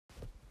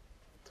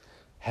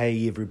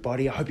Hey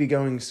everybody, I hope you're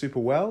going super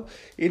well.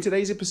 In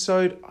today's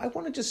episode, I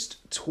want to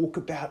just talk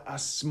about a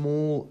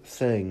small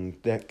thing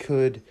that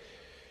could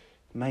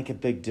make a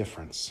big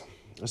difference.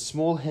 A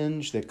small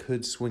hinge that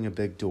could swing a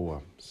big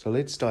door. So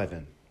let's dive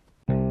in.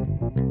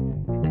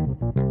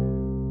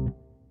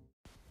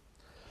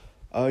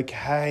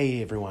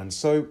 Okay everyone,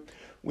 so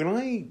when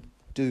I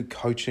do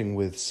coaching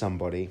with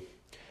somebody,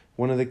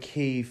 one of the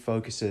key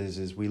focuses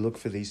is we look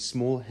for these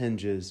small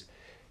hinges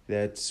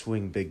that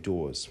swing big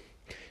doors.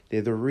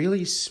 They're the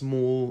really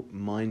small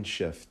mind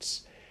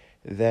shifts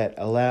that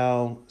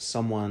allow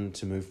someone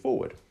to move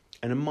forward.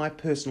 And in my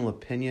personal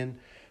opinion,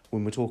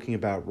 when we're talking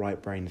about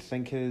right brain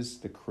thinkers,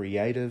 the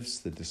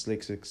creatives, the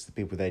dyslexics, the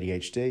people with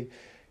ADHD,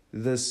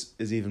 this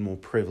is even more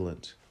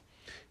prevalent.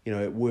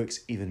 It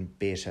works even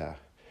better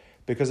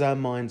because our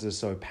minds are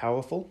so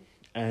powerful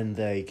and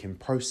they can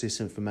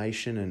process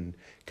information and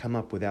come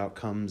up with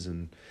outcomes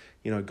and,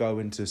 go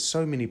into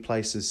so many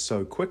places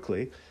so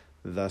quickly.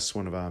 Thus,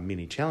 one of our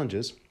many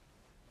challenges.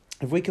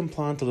 If we can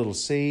plant a little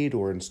seed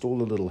or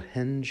install a little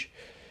hinge,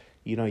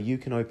 you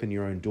can open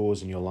your own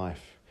doors in your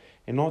life.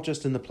 And not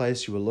just in the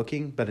place you were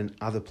looking, but in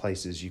other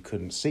places you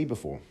couldn't see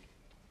before.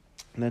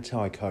 And that's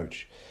how I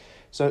coach.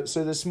 So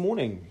this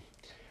morning,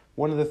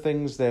 one of the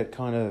things that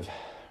kind of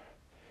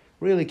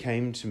really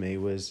came to me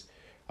was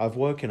I've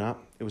woken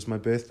up. It was my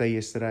birthday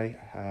yesterday.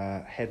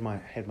 Had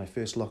my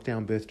first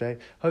lockdown birthday.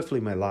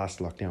 Hopefully my last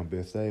lockdown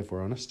birthday, if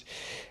we're honest.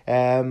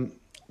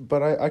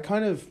 But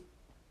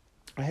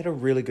I had a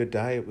really good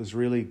day. It was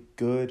really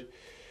good,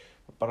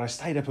 but I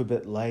stayed up a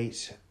bit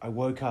late. I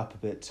woke up a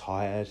bit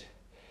tired.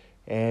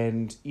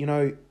 And,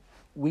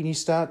 when you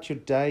start your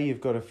day,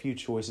 you've got a few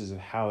choices of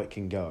how it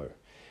can go.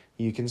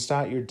 You can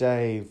start your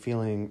day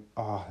feeling,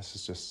 this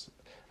is just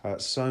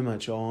so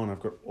much on. I've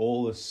got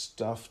all this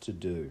stuff to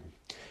do.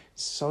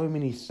 So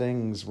many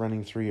things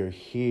running through your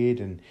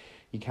head and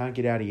you can't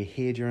get out of your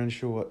head. You're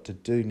unsure what to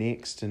do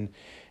next. And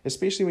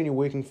especially when you're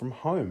working from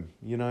home,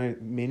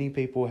 many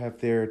people have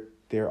their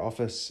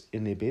office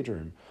in their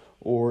bedroom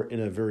or in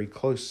a very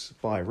close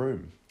by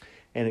room,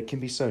 and it can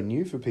be so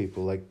new for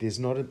people. Like there's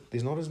not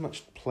as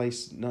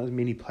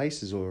many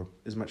places or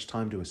as much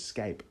time to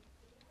escape.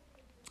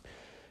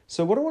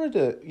 So what I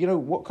wanted to,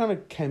 what kind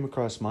of came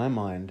across my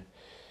mind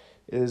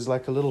is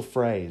like a little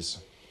phrase,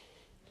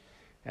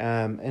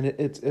 and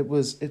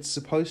it's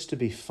supposed to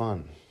be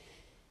fun.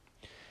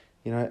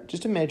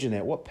 Just imagine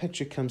that. What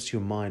picture comes to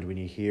your mind when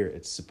you hear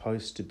it's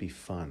supposed to be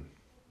fun?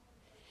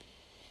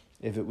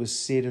 If it was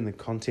said in the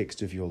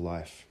context of your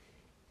life.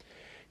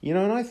 And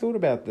I thought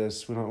about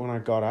this when I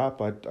got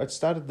up. I'd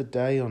started the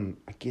day on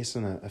a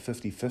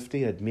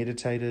 50-50. I'd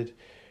meditated,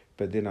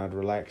 but then I'd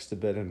relaxed a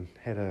bit and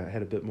had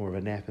a bit more of a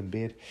nap in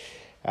bed.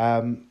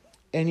 I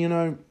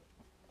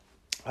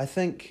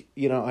think,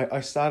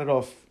 I started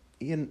off,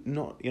 and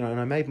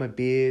I made my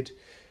bed.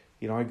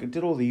 I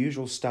did all the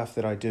usual stuff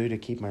that I do to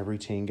keep my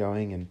routine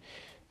going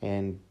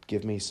and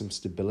give me some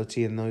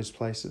stability in those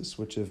places,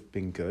 which have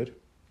been good.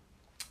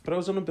 But I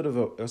was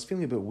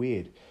feeling a bit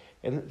weird.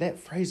 And that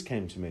phrase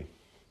came to me.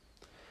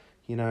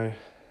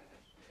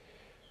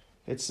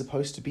 It's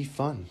supposed to be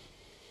fun.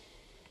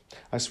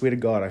 I swear to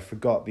God, I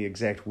forgot the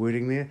exact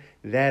wording there.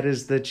 That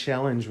is the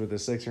challenge with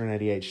dyslexia and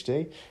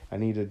ADHD. I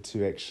needed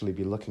to actually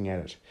be looking at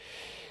it.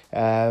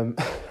 I'm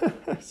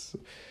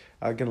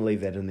going to leave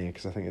that in there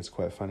because I think it's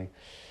quite funny.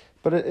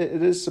 But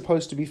it is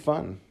supposed to be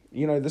fun.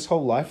 This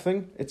whole life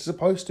thing, it's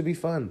supposed to be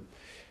fun.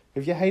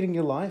 If you're hating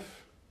your life,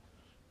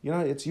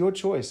 it's your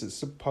choice. It's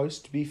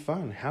supposed to be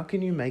fun. How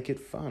can you make it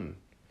fun?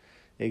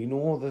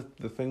 Ignore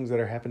the things that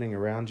are happening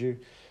around you.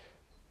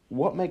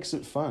 What makes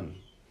it fun?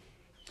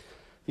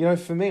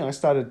 For me,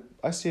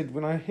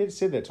 when I had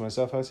said that to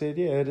myself, I said,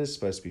 yeah, it is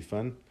supposed to be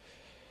fun.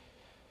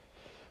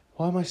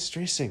 Why am I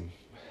stressing?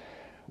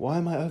 Why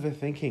am I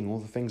overthinking all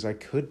the things I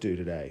could do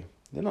today?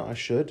 They're not I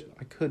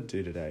could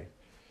do today.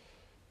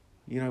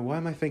 Why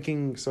am I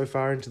thinking so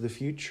far into the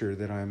future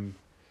that I'm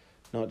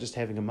not just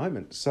having a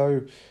moment?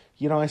 So,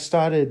 I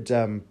started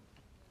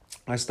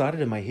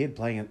in my head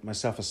playing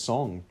myself a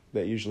song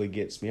that usually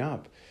gets me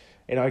up,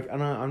 and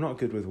I'm not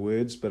good with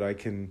words, but I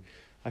can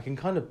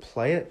kind of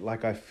play it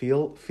like I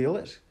feel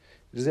it.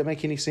 Does that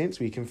make any sense?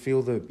 Where you can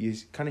you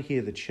kind of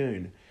hear the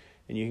tune,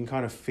 and you can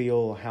kind of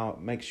feel how it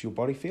makes your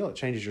body feel. It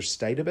changes your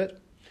state a bit.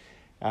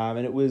 And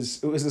it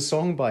was a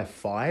song by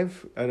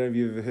Five. I don't know if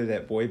you've ever heard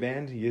that boy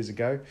band years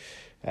ago.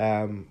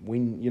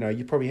 When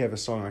you probably have a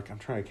song. I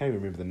can't even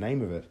remember the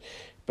name of it,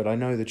 but I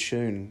know the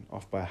tune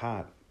off by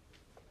heart.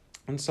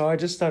 And so I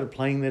just started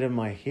playing that in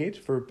my head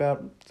for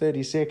about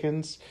 30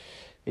 seconds.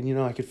 And,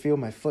 I could feel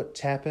my foot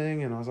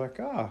tapping. And I was like,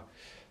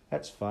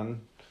 that's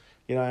fun.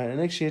 And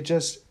actually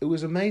it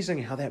was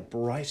amazing how that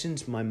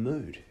brightened my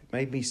mood. It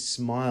made me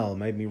smile,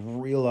 made me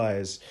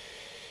realize,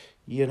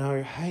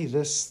 hey,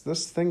 this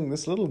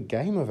little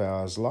game of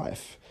ours,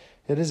 life,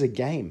 it is a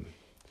game.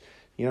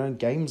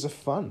 Games are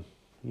fun.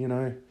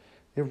 They're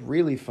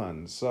really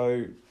fun.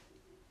 So,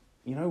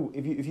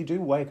 if you do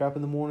wake up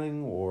in the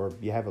morning or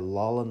you have a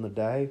lull in the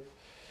day,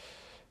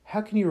 how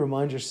can you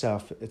remind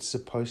yourself it's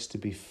supposed to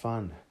be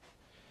fun?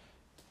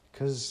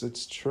 because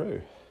it's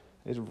true.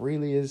 It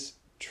really is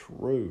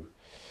true.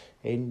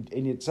 And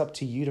it's up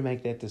to you to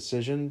make that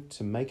decision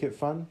to make it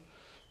fun,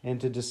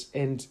 and to just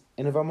and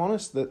if I'm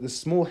honest, the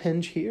small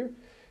hinge here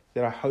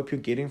that I hope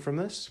you're getting from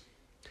this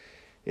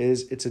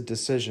is it's a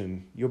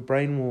decision. Your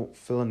brain will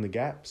fill in the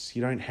gaps.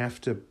 You don't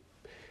have to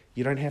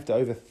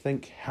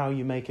overthink how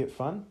you make it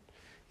fun.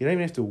 You don't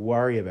even have to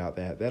worry about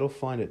that. That'll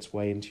find its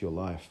way into your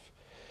life.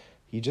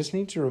 You just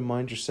need to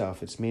remind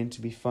yourself it's meant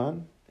to be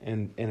fun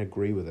and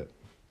agree with it.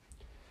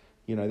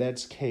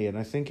 That's key. And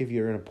I think if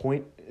you're in a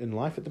point in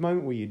life at the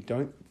moment where you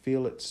don't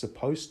feel it's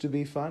supposed to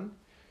be fun,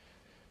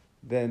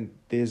 then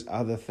there's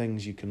other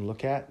things you can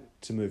look at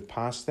to move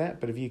past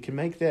that. But if you can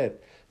make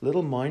that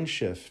little mind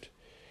shift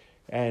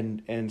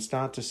and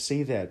start to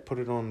see that, put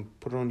it on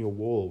your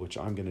wall, which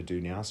I'm going to do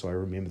now so I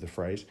remember the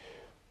phrase,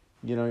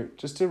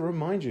 just to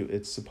remind you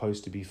it's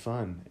supposed to be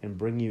fun and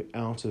bring you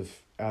out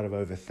of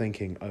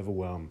overthinking,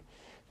 overwhelm.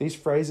 These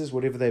phrases,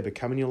 whatever they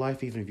become in your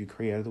life, even if you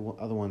create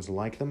other ones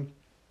like them,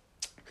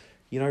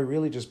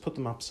 really just put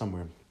them up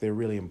somewhere. They're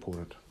really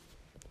important.